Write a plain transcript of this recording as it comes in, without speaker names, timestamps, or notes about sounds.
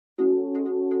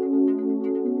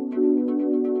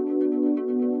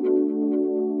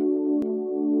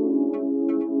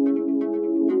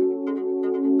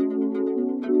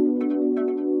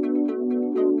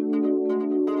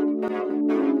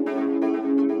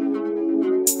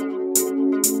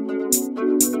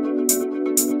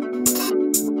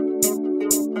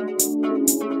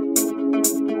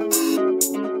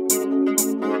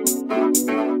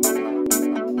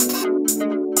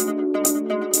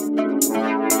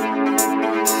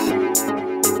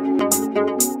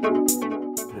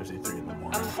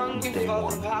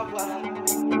power.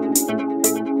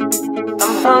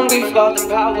 I'm hungry for the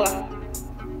power.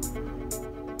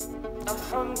 I'm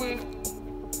hungry.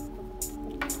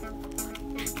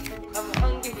 I'm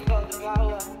hungry for the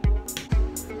power.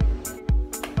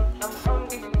 I'm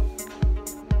hungry.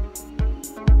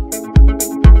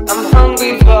 I'm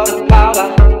hungry for the power.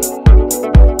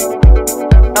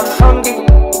 I'm hungry.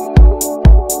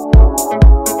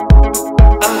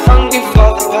 I'm hungry for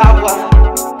the power.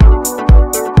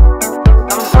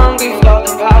 I'm hungry for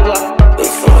the power. The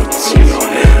thoughts in your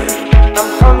head.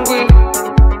 I'm hungry.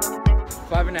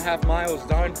 5.5 miles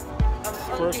done.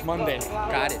 First Monday.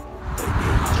 Got it.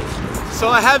 So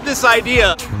I have this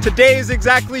idea. Today is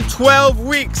exactly 12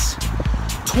 weeks.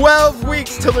 12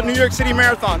 weeks till the New York City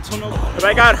Marathon. But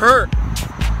I got hurt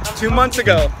 2 months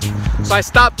ago. So I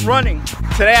stopped running.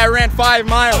 Today I ran 5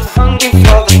 miles. I'm hungry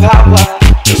for the power.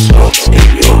 The thoughts in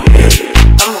your head.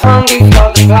 I'm hungry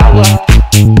for the power.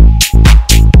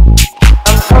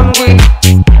 I'm hungry.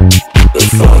 The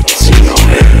thoughts in your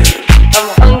head. I'm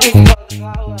hungry for the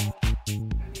power.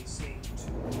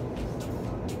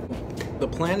 The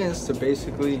plan is to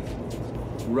basically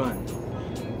run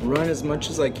as much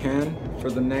as I can for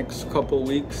the next couple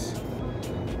weeks,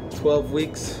 12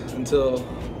 weeks until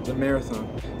the marathon.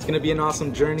 It's gonna be an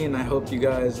awesome journey, and I hope you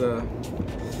guys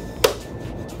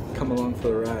come along for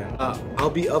the ride. I'll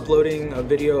be uploading a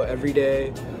video every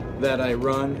day that I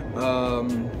run,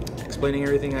 explaining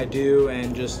everything I do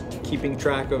and just keeping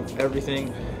track of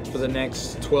everything for the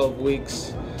next 12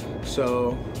 weeks.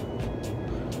 So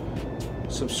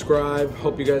subscribe.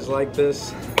 Hope you guys like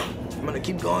this. I'm gonna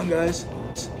keep going, guys.